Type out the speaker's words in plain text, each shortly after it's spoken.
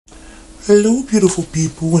Hello beautiful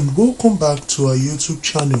people and welcome back to our YouTube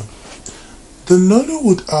channel. The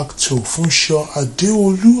Nollywood actor Funsho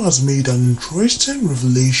Adeolu has made an interesting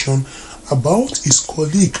revelation about his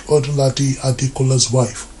colleague Odunlade Adekola's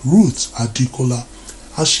wife, Ruth Adekola,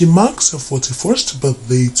 as she marks her 41st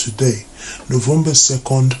birthday today, November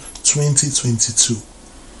 2nd, 2022.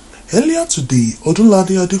 Earlier today,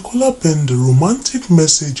 Odunlade Adekola penned a romantic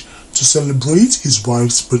message to celebrate his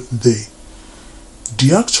wife's birthday.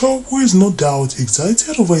 The actor, who is no doubt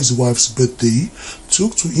excited over his wife's birthday,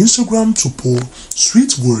 took to Instagram to pour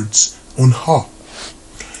sweet words on her.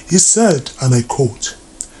 He said, and I quote,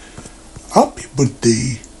 "Happy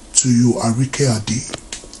birthday to you, Arike Ade.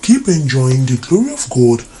 Keep enjoying the glory of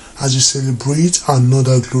God as you celebrate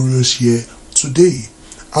another glorious year today.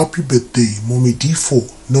 Happy birthday, Mommy D4,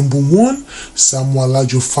 #1 Samuel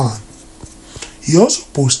Alajo fan." He also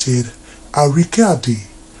posted, "Arike Ade,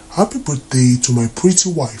 happy birthday to my pretty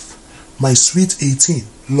wife, my sweet 18,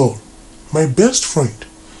 Lord, my best friend.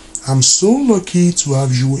 I'm so lucky to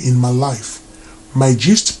have you in my life, my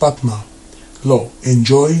gist partner. Lord,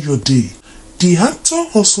 enjoy your day." The actor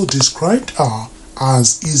also described her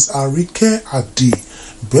as his Arike Ade,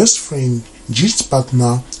 best friend, gist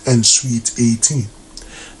partner, and sweet 18.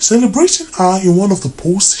 Celebrating her in one of the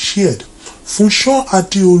posts shared, Funsho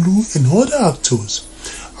Adeolu and other actors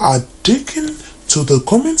are taken to the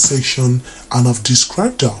comment section and have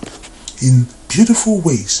described her in beautiful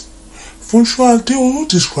ways. Funsho Adeolu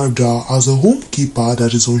described her as a homekeeper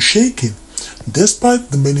that is unshaken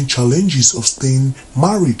despite the many challenges of staying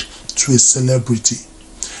married to a celebrity.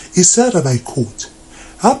 He said, and I quote,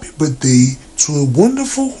 "Happy birthday to a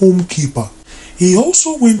wonderful homekeeper." He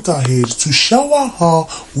also went ahead to shower her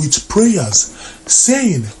with prayers,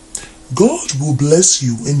 saying, "God will bless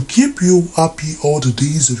you and keep you happy all the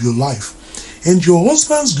days of your life, and your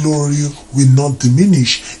husband's glory will not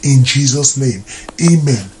diminish in Jesus' name.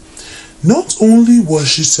 Amen." Not only was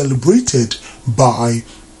she celebrated by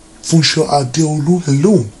Funsho Adeolu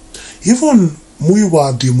alone, even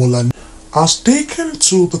Muyiwa Ademola has taken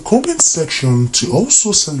to the comment section to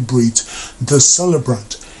also celebrate the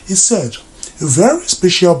celebrant. He said, "A very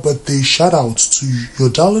special birthday shout out to your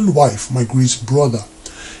darling wife, my great brother.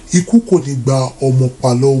 Iku ko ni gba omo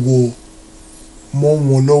pa lowo mo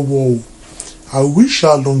won lowo. I wish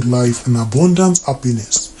her long life and abundant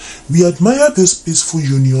happiness. We admire this peaceful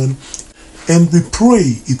union and we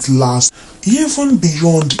pray it lasts even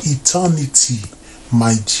beyond eternity,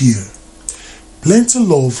 my dear. Plenty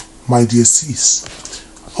love, my dear sis."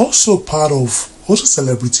 Also part of other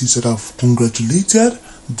celebrities that have congratulated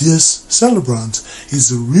this celebrant is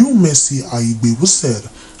the real Mercy Aigbe, who said,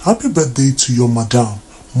 "Happy birthday to your madam.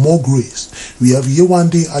 More grace." We have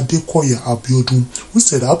Yewande Adekoya Abiodun, who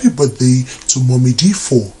said, "Happy birthday to Mommy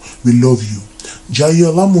D4. We love you."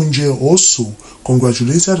 Jayola Munje also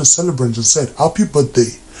congratulated the celebrant and said, "Happy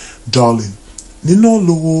birthday, darling." Nino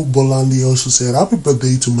Lowo Bolanli also said, "Happy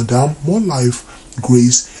birthday to Madam. More life,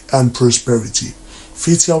 grace, and prosperity."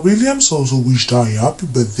 Fatia Williams also wished her a happy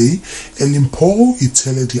birthday. Ellen Paul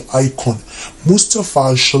Itele, the icon,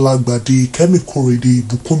 Mustafa Sholagbade, Kemi Korede,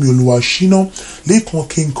 Bukumi Oluwashina, Lekon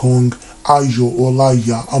King Kong, Ayo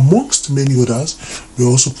Olaya, amongst many others, were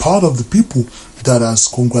also part of the people that has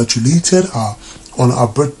congratulated her on her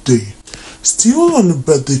birthday. Still on the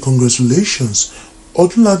birthday congratulations,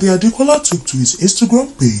 Odunlade Adekola took to his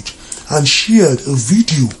Instagram page and shared a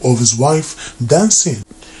video of his wife dancing.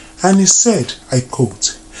 And he said, I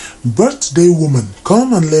quote, "Birthday woman,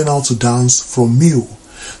 come and learn how to dance from me.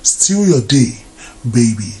 Still your day,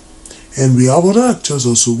 baby." And we have other actors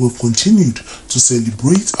also who have continued to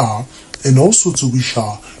celebrate her and also to wish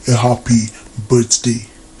her a happy birthday.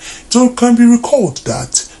 So it can be recalled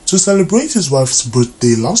that to celebrate his wife's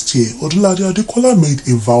birthday last year, Odunlade Adekola made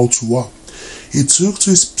a vow to her. He took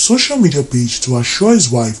to his social media page to assure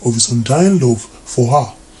his wife of his undying love for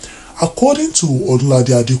her. According to Odunlade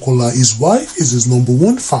Adekola, his wife is his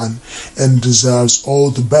 #1 fan and deserves all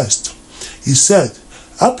the best. He said,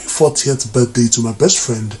 "Happy 40th birthday to my best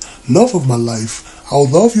friend, love of my life. I'll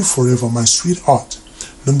love you forever, my sweetheart.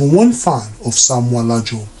 #1 fan of Samuel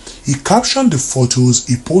Alajo." He captioned the photos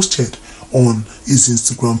he posted on his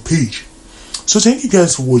Instagram page. So thank you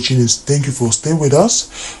guys for watching and thank you for staying with us.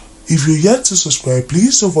 If you're yet to subscribe,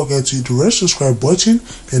 please don't forget to hit the red subscribe button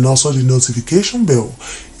and also the notification bell.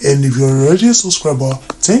 And if you're already a subscriber,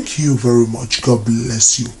 thank you very much. God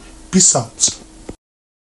bless you. Peace out.